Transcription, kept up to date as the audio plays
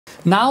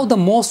Now the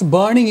most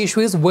burning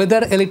issue is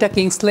whether Elita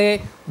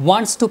Kingsley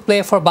wants to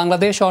play for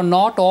Bangladesh or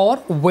not, or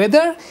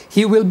whether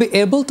he will be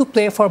able to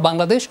play for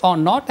Bangladesh or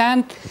not.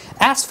 And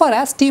as far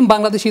as Team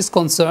Bangladesh is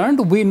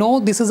concerned, we know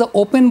this is an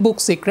open book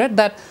secret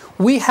that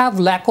we have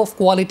lack of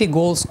quality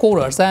goal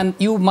scorers. And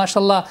you,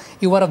 mashallah,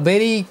 you are a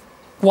very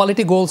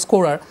quality goal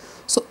scorer.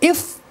 So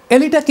if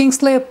Elita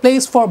Kingsley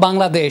plays for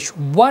Bangladesh,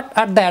 what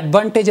are the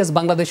advantages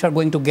Bangladesh are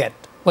going to get?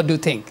 What do you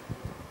think?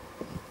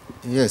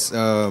 Yes,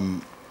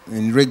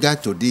 in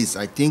regard to this,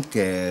 I think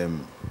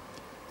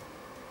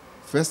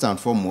first and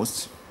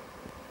foremost,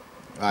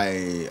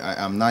 I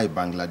am now a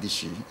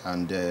Bangladeshi,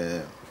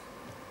 and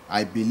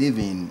I believe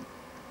in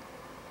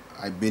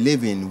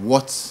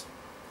what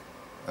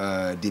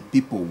the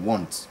people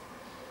want.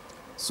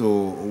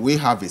 So we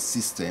have a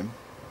system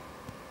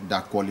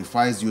that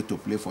qualifies you to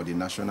play for the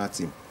national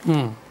team.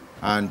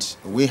 And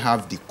we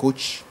have the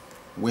coach,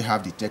 we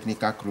have the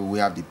technical crew, we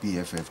have the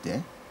PFF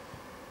there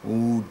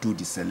who do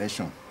the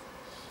selection.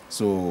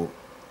 So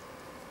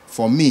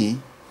for me,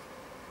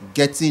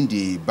 getting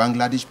the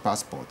Bangladesh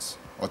passport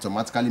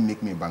automatically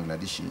make me a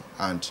Bangladeshi,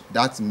 and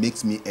that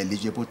makes me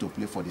eligible to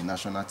play for the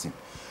national team.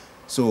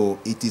 So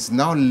it is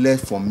now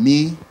left for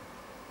me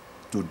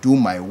to do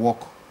my work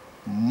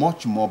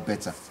much more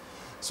better.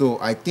 So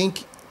I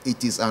think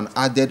it is an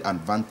added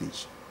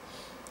advantage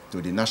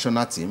to the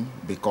national team,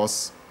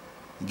 because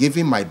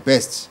giving my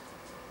best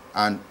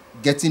and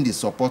getting the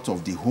support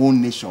of the whole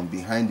nation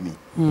behind me,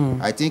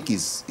 I think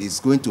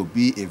is going to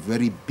be a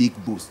very big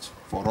boost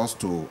for us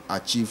to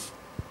achieve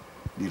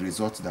the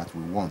results that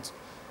we want.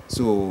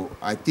 So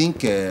I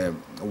think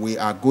we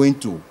are going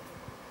to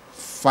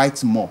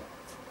fight more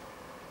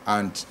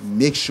and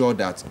make sure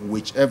that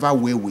whichever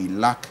way we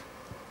lack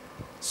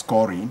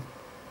scoring,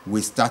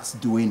 we start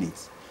doing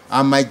it.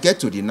 I might get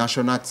to the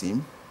national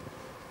team,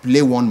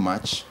 play one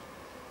match,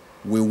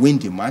 we win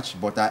the match,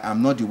 but I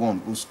am not the one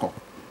who scored.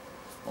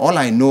 All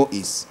I know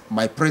is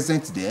my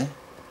presence there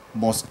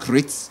must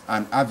create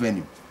an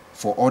avenue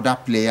for other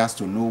players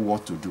to know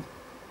what to do.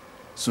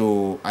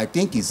 So I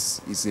think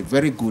it's a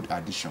very good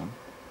addition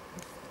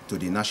to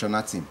the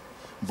national team.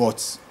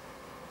 But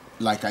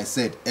like I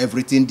said,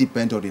 everything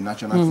depends on the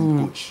national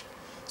team coach.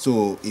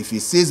 So if he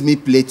sees me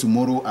play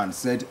tomorrow and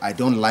said I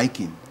don't like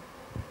him,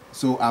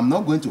 so I'm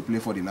not going to play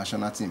for the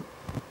national team.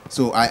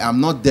 So I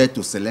am not there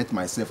to select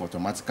myself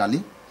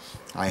automatically.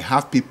 I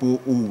have people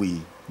who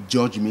will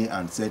judge me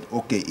and said,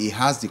 okay, he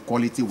has the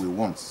quality we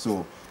want,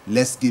 so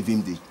let's give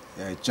him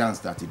the chance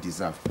that he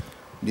deserves.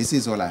 This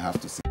is all I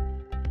have to say.